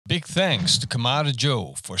Big thanks to Kamado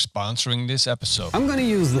Joe for sponsoring this episode. I'm gonna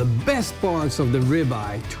use the best parts of the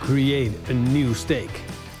ribeye to create a new steak.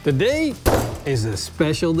 Today is a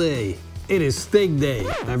special day. It is steak day.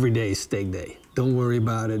 Every day is steak day. Don't worry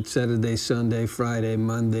about it. Saturday, Sunday, Friday,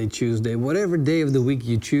 Monday, Tuesday, whatever day of the week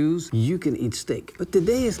you choose, you can eat steak. But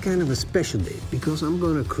today is kind of a special day because I'm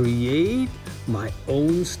gonna create my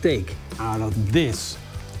own steak out of this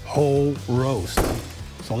whole roast.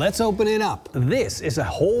 So let's open it up. This is a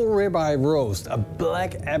whole ribeye roast, a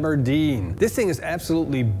black Aberdeen. This thing is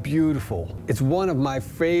absolutely beautiful. It's one of my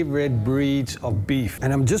favorite breeds of beef.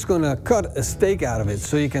 And I'm just gonna cut a steak out of it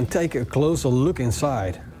so you can take a closer look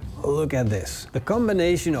inside. Look at this. The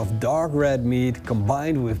combination of dark red meat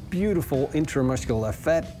combined with beautiful intramuscular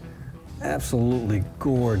fat, absolutely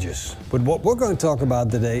gorgeous. But what we're going to talk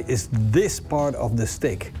about today is this part of the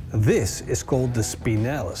steak. This is called the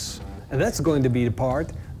spinalis. And that's going to be the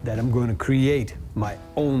part that I'm going to create my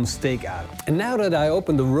own steak out of. And now that I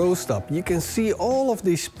opened the roast up, you can see all of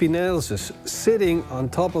these spinalises sitting on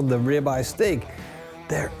top of the ribeye steak.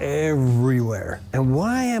 They're everywhere. And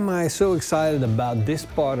why am I so excited about this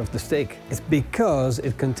part of the steak? It's because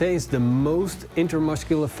it contains the most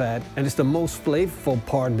intramuscular fat and it's the most flavorful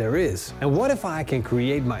part there is. And what if I can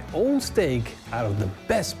create my own steak out of the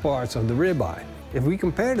best parts of the ribeye? If we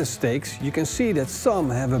compare the steaks, you can see that some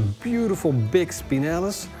have a beautiful big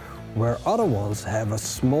spinalis, where other ones have a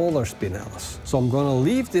smaller spinalis. So I'm gonna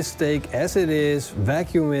leave this steak as it is,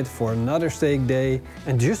 vacuum it for another steak day,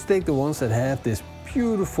 and just take the ones that have this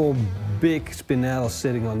beautiful big spinalis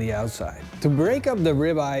sitting on the outside. To break up the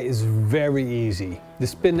ribeye is very easy. The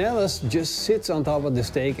spinalis just sits on top of the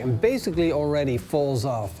steak and basically already falls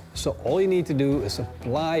off. So all you need to do is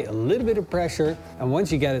apply a little bit of pressure, and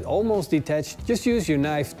once you get it almost detached, just use your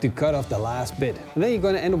knife to cut off the last bit. And then you're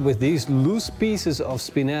going to end up with these loose pieces of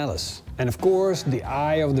spinalis. And of course, the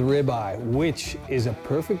eye of the ribeye, which is a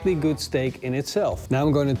perfectly good steak in itself. Now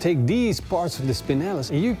I'm going to take these parts of the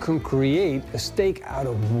spinalis and you can create a steak out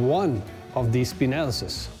of one of these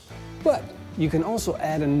spinalises. But you can also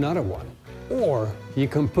add another one. Or you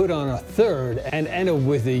can put on a third and end up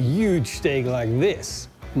with a huge steak like this.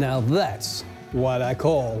 Now that's what I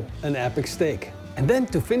call an epic steak. And then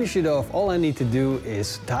to finish it off, all I need to do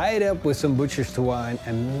is tie it up with some butcher's twine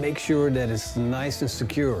and make sure that it's nice and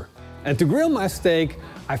secure. And to grill my steak,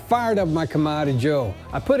 I fired up my Kamado Joe.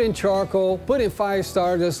 I put in charcoal, put in fire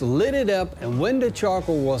starters, lit it up, and when the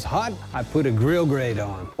charcoal was hot, I put a grill grate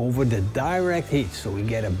on over the direct heat so we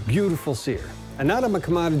get a beautiful sear. And now that my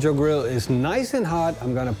Kamado Joe grill is nice and hot,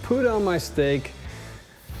 I'm gonna put on my steak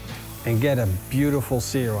and get a beautiful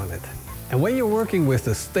sear on it. And when you're working with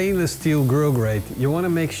a stainless steel grill grate, you wanna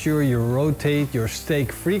make sure you rotate your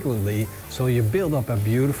steak frequently so you build up a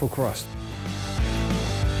beautiful crust.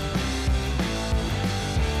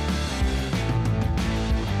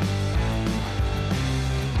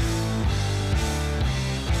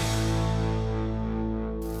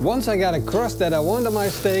 Once I got a crust that I want on my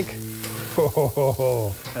steak,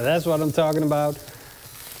 that's what I'm talking about.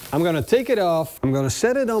 I'm gonna take it off, I'm gonna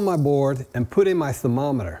set it on my board and put in my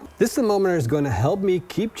thermometer. This thermometer is gonna help me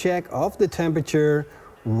keep check of the temperature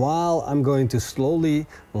while I'm going to slowly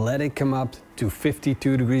let it come up to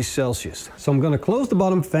 52 degrees Celsius. So I'm gonna close the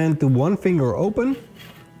bottom fan to one finger open.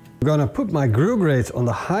 I'm gonna put my grill grates on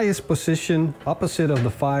the highest position opposite of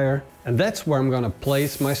the fire, and that's where I'm gonna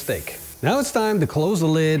place my steak. Now it's time to close the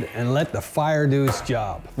lid and let the fire do its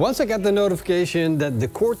job. Once I got the notification that the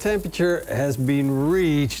core temperature has been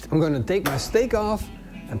reached, I'm gonna take my steak off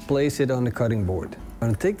and place it on the cutting board. I'm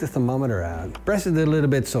gonna take the thermometer out, press it a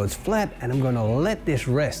little bit so it's flat, and I'm gonna let this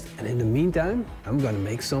rest. And in the meantime, I'm gonna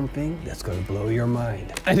make something that's gonna blow your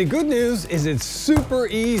mind. And the good news is it's super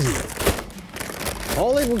easy.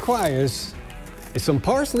 All it requires is some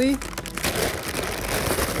parsley,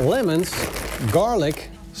 lemons,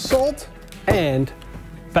 garlic, salt, and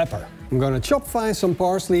pepper. I'm gonna chop fine some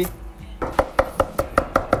parsley.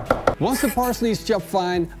 Once the parsley is chopped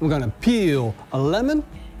fine, I'm gonna peel a lemon.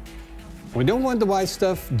 We don't want the white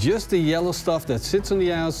stuff, just the yellow stuff that sits on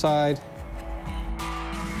the outside.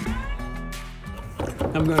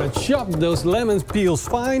 I'm gonna chop those lemon peels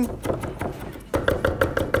fine,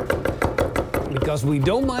 because we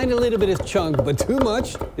don't mind a little bit of chunk, but too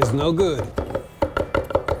much is no good.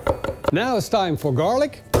 Now it's time for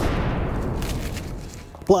garlic.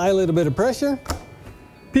 Apply a little bit of pressure,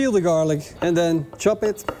 peel the garlic, and then chop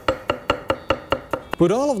it. Put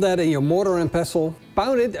all of that in your mortar and pestle,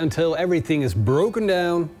 pound it until everything is broken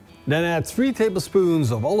down. Then add 3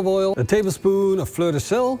 tablespoons of olive oil, a tablespoon of fleur de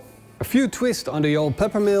sel, a few twists on the old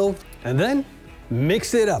pepper mill, and then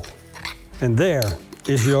mix it up. And there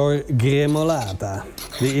is your gremolata,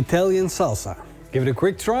 the Italian salsa. Give it a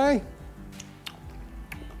quick try.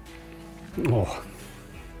 Oh,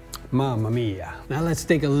 mamma mia. Now let's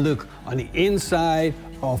take a look on the inside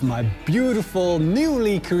of my beautiful,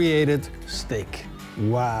 newly created steak.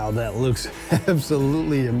 Wow, that looks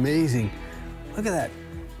absolutely amazing. Look at that.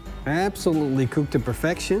 Absolutely cooked to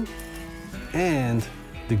perfection. And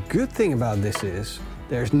the good thing about this is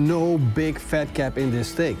there's no big fat cap in this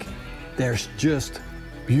steak. There's just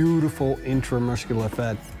beautiful intramuscular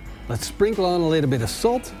fat. Let's sprinkle on a little bit of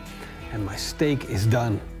salt and my steak is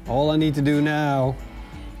done. All I need to do now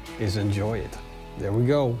is enjoy it. There we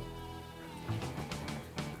go.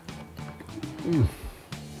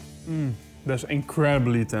 That's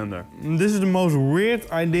incredibly tender. This is the most weird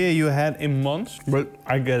idea you had in months, but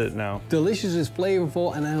I get it now. Delicious, is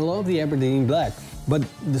flavorful, and I love the Aberdeen black. But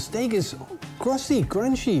the steak is crusty,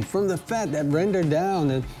 crunchy from the fat that rendered down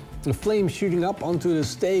and the flame shooting up onto the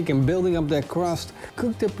steak and building up that crust.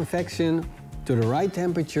 Cooked to perfection, to the right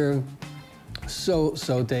temperature. So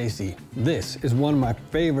tasty. This is one of my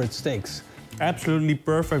favorite steaks. Absolutely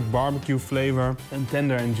perfect barbecue flavor and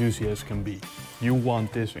tender and juicy as can be. You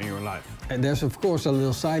want this in your life. And there's of course a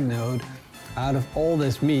little side note. Out of all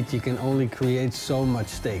this meat, you can only create so much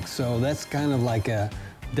steak. So that's kind of like a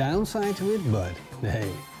downside to it, but hey,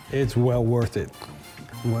 it's well worth it.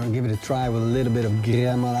 I'm gonna give it a try with a little bit of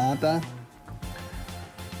gremolata.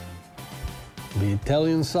 The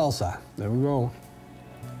Italian salsa. There we go.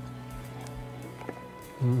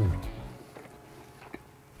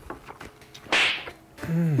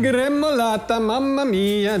 Gremolata, mamma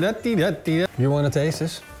mia, da-ti-da-ti-da. You want to taste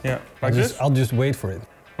this? Yeah, like this? I'll just wait for it.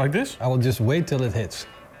 Like this? I will just wait till it hits.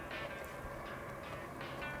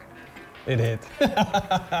 It hit.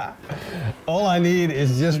 All I need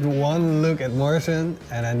is just one look at Morrison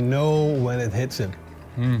and I know when it hits him.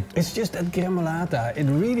 It's just that gremolata. It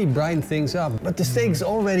really brightened things up. But the steak's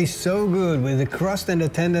already so good with the crust and the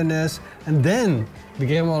tenderness. And then the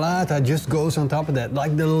gremolata just goes on top of that.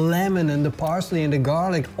 Like the lemon and the parsley and the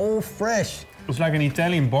garlic, all fresh. It's like an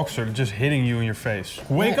Italian boxer just hitting you in your face.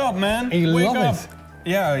 Wake up, man! And you Wake love up! it.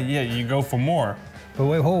 Yeah, you go for more. But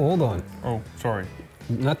wait, hold on. Oh, sorry.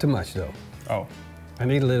 Not too much though. Oh. I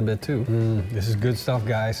need a little bit too. This is good stuff,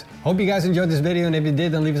 guys. Hope you guys enjoyed this video, and if you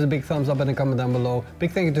did, then leave us a big thumbs up and a comment down below. Big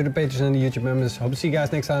thank you to the patrons and the YouTube members. Hope to see you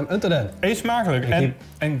guys next time. Until then. Eetsmakelijk.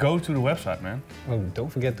 And go to the website, man. Oh, don't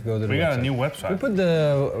forget to go to the website. We got a new website. We put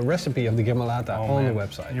the recipe of the gremolata on the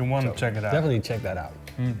website. You want to check it out. Definitely check that out.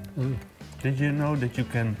 Did you know that you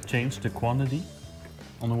can change the quantity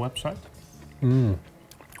on the website?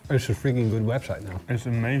 It's a freaking good website now. It's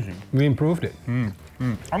amazing. We improved it.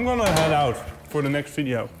 I'm gonna head out for the next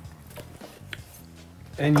video.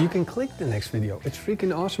 And you can click the next video. It's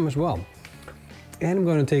freaking awesome as well. And I'm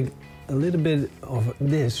gonna take a little bit of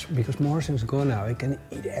this because Morrison's gone now. I can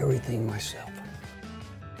eat everything myself.